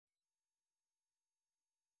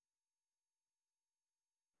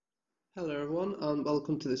Hello everyone and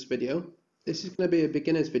welcome to this video. This is going to be a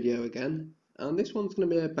beginner's video again, and this one's going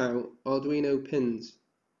to be about Arduino pins.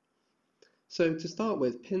 So to start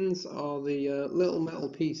with, pins are the little metal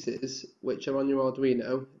pieces which are on your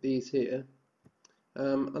Arduino, these here,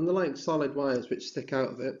 and they're like solid wires which stick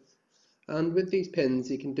out of it. And with these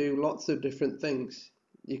pins you can do lots of different things.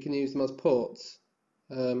 You can use them as ports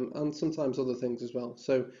and sometimes other things as well.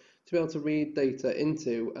 So to be able to read data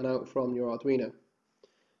into and out from your Arduino.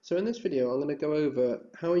 So in this video I'm going to go over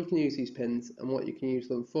how you can use these pins and what you can use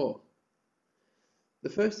them for. The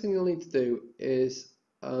first thing you'll need to do is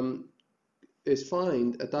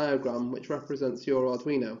find a diagram which represents your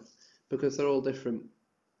Arduino, because they're all different.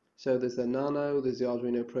 So there's the Nano, there's the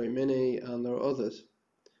Arduino Pro Mini, and there are others.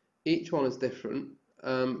 Each one is different,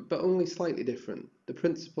 but only slightly different. The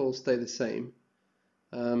principles stay the same.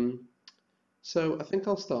 So I think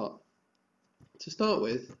I'll start. To start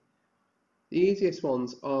with, the easiest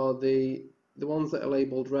ones are the ones that are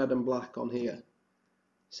labelled red and black on here.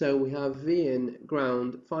 So we have V in,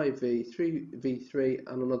 ground, 5V, 3V3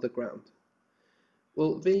 and another ground.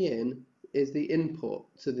 Well, V in is the input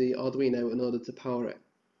to the Arduino in order to power it.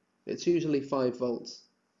 It's usually 5 volts.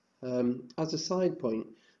 As a side point,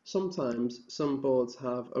 sometimes some boards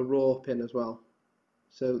have a raw pin as well.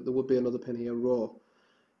 So there would be another pin here, raw.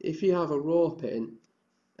 If you have a raw pin,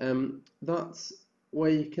 that's where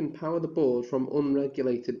you can power the board from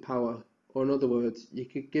unregulated power, or in other words, you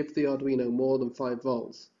could give the Arduino more than 5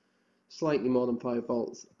 volts, slightly more than 5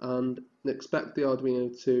 volts, and expect the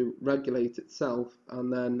Arduino to regulate itself and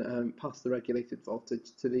then pass the regulated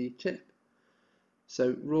voltage to the chip.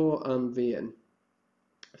 So raw and VIN.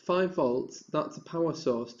 5 volts, that's a power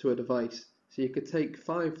source to a device, so you could take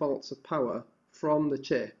 5 volts of power from the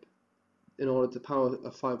chip in order to power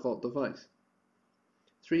a 5 volt device.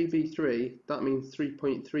 3V3, that means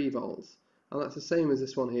 3.3 volts, and that's the same as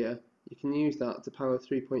this one here. You can use that to power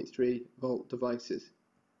 3.3 volt devices.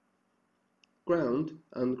 Ground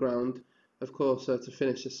and ground, of course, are to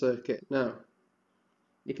finish the circuit. Now,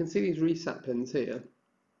 you can see these reset pins here.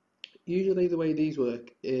 Usually the way these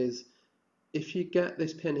work is if you get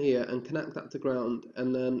this pin here and connect that to ground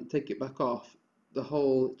and then take it back off, the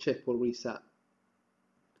whole chip will reset.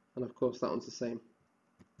 And of course that one's the same.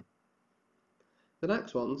 The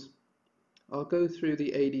next ones, I'll go through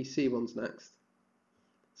the ADC ones next.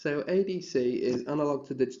 So ADC is analog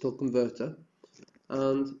to digital converter,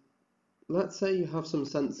 and let's say you have some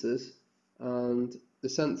sensors, and the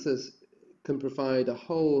sensors can provide a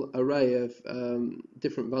whole array of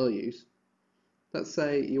different values. Let's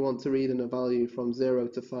say you want to read in a value from 0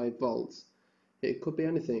 to 5 volts. It could be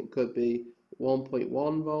anything. It could be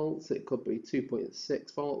 1.1 volts, it could be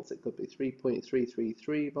 2.6 volts, it could be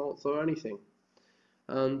 3.333 volts, or anything.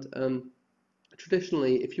 And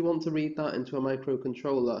traditionally, if you want to read that into a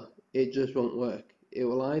microcontroller, it just won't work. It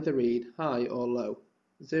will either read high or low,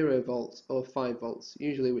 0 volts or 5 volts,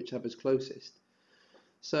 usually whichever's closest.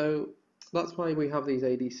 So that's why we have these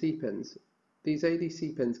ADC pins. These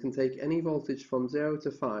ADC pins can take any voltage from 0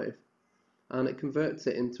 to 5, and it converts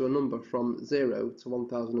it into a number from 0 to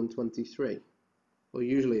 1023. Well,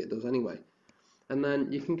 usually it does anyway. And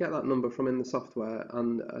then you can get that number from in the software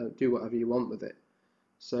and do whatever you want with it.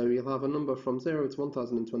 So you'll have a number from 0 to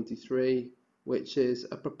 1023, which is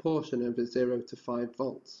a proportion of 0 to 5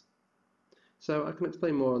 volts. So I can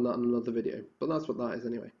explain more on that in another video, but that's what that is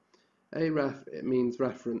anyway. Ref, it means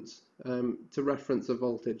reference, to reference a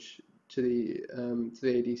voltage to the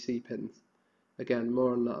ADC pins. Again,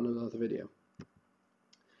 more on that in another video.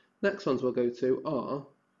 Next ones we'll go to are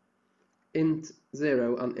int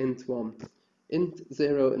 0 and int 1. Int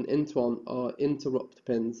 0 and int 1 are interrupt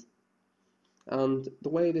pins. And the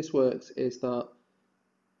way this works is that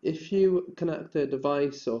if you connect a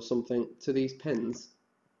device or something to these pins,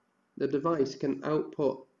 the device can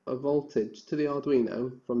output a voltage to the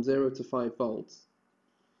Arduino from 0 to 5 volts.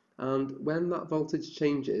 And when that voltage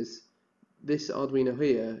changes, this Arduino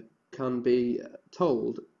here can be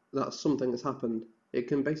told that something has happened. It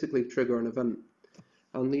can basically trigger an event.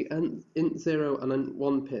 And the int 0 and int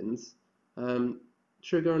 1 pins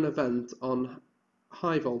trigger an event on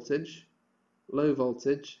high voltage, low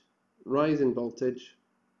voltage, rising voltage,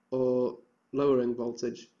 or lowering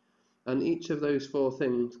voltage, and each of those 4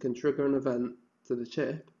 things can trigger an event to the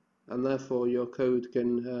chip, and therefore your code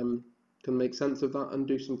can make sense of that and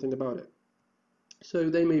do something about it. So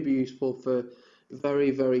they may be useful for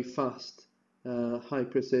very, very fast, high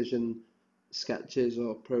precision sketches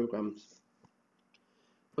or programs.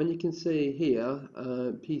 When you can see here,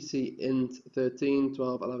 PC int 13,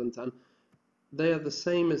 12, 11, 10, they are the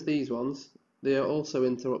same as these ones. They are also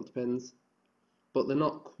interrupt pins, but they're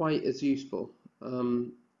not quite as useful.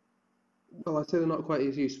 well, I say they're not quite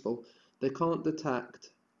as useful. They can't detect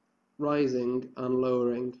rising and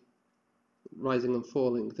lowering, rising and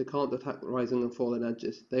falling. They can't detect rising and falling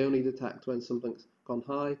edges. They only detect when something's gone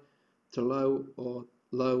high to low or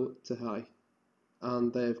low to high.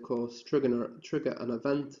 And they, of course, trigger an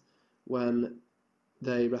event when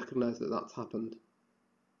they recognize that that's happened.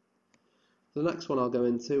 The next one I'll go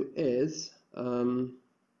into is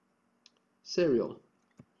serial.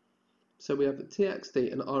 So we have the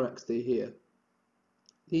TXD and RXD here.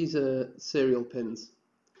 These are serial pins.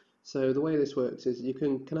 So the way this works is you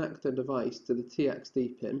can connect a device to the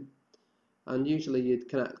TXD pin, and usually you'd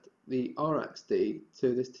connect the RXD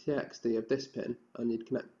to this TXD of this pin, and you'd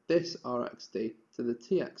connect this RXD to the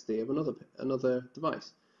TXD of another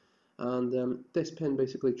device. And this pin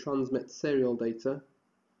basically transmits serial data,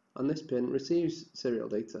 and this pin receives serial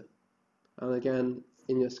data. And again,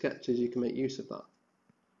 in your sketches you can make use of that.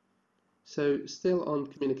 So still on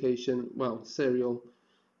communication, well, serial,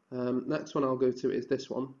 next one I'll go to is this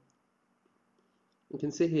one. You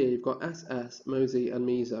can see here you've got SS, MOSI and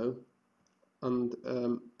MISO, and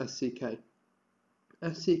SCK.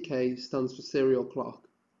 SCK stands for serial clock,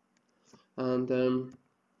 and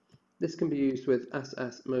this can be used with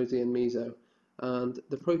SS, MOSI and MISO, and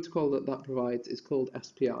the protocol that provides is called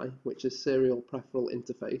SPI, which is Serial Peripheral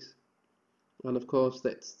Interface, and of course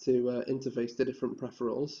that's to interface the different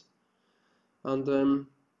peripherals. And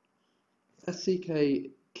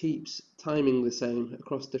SCK keeps timing the same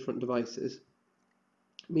across different devices.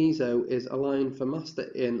 MISO is a line for master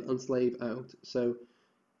in and slave out, so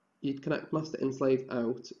you'd connect master in slave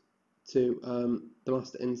out to the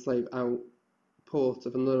master in slave out port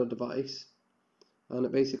of another device, and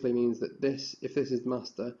it basically means that if this is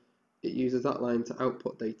master, it uses that line to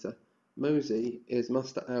output data. MOSI is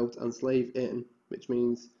master out and slave in, which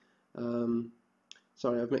means,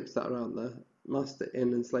 sorry, I've mixed that around there, master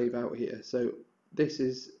in and slave out here. So this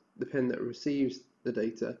is the pin that receives the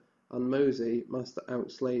data, and MOSI, master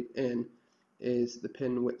out slave in, is the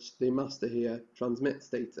pin which the master here transmits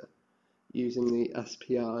data using the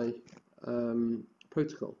SPI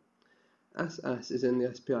protocol. SS is in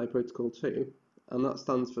the SPI protocol too, and that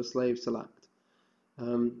stands for slave select.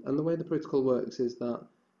 And the way the protocol works is that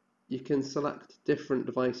you can select different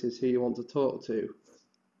devices who you want to talk to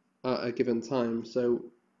at a given time. So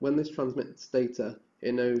when this transmits data,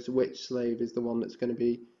 it knows which slave is the one that's going to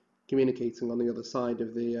be communicating on the other side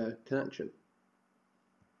of the connection.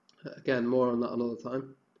 Again, more on that another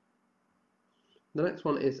time. The next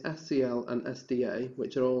one is SCL and SDA,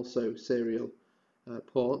 which are also serial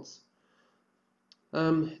ports.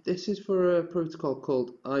 This is for a protocol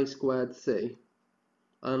called I2C,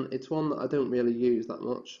 and it's one that I don't really use that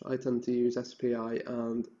much. I tend to use SPI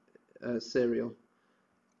and serial,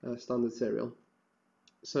 standard serial.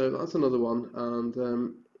 So that's another one,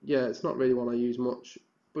 and yeah, it's not really one I use much,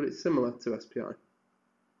 but it's similar to SPI.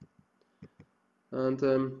 And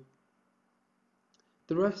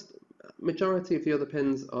the majority of the other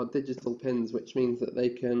pins are digital pins, which means that they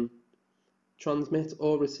can transmit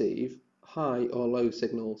or receive high or low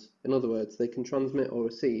signals. In other words, they can transmit or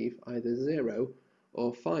receive either 0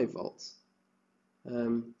 or 5 volts,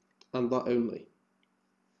 and that only.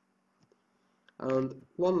 And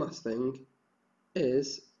one last thing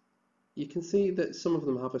is, you can see that some of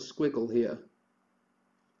them have a squiggle here.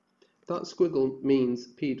 That squiggle means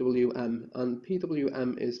PWM, and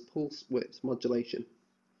PWM is pulse width modulation.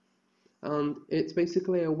 And it's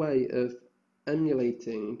basically a way of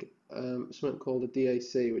emulating something called a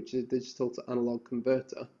DAC, which is a digital to analog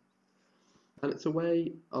converter. And it's a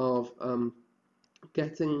way of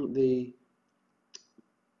getting the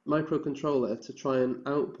microcontroller to try and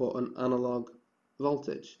output an analog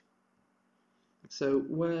voltage. So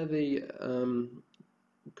where the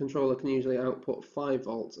controller can usually output 5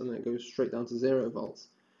 volts and then it goes straight down to 0 volts,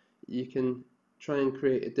 you can try and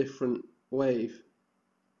create a different wave.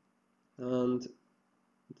 And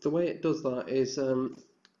the way it does that is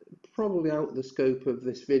probably out of the scope of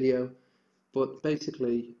this video, but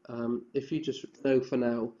basically if you just know for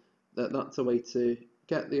now that that's a way to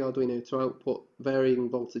get the Arduino to output varying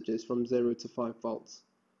voltages from 0 to 5 volts,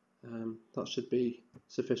 that should be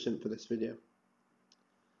sufficient for this video.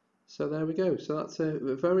 So there we go. So that's a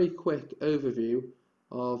very quick overview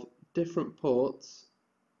of different ports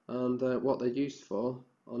and what they're used for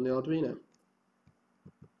on the Arduino.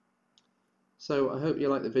 So I hope you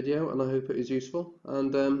liked the video and I hope it was useful,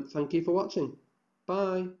 and thank you for watching.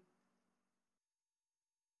 Bye!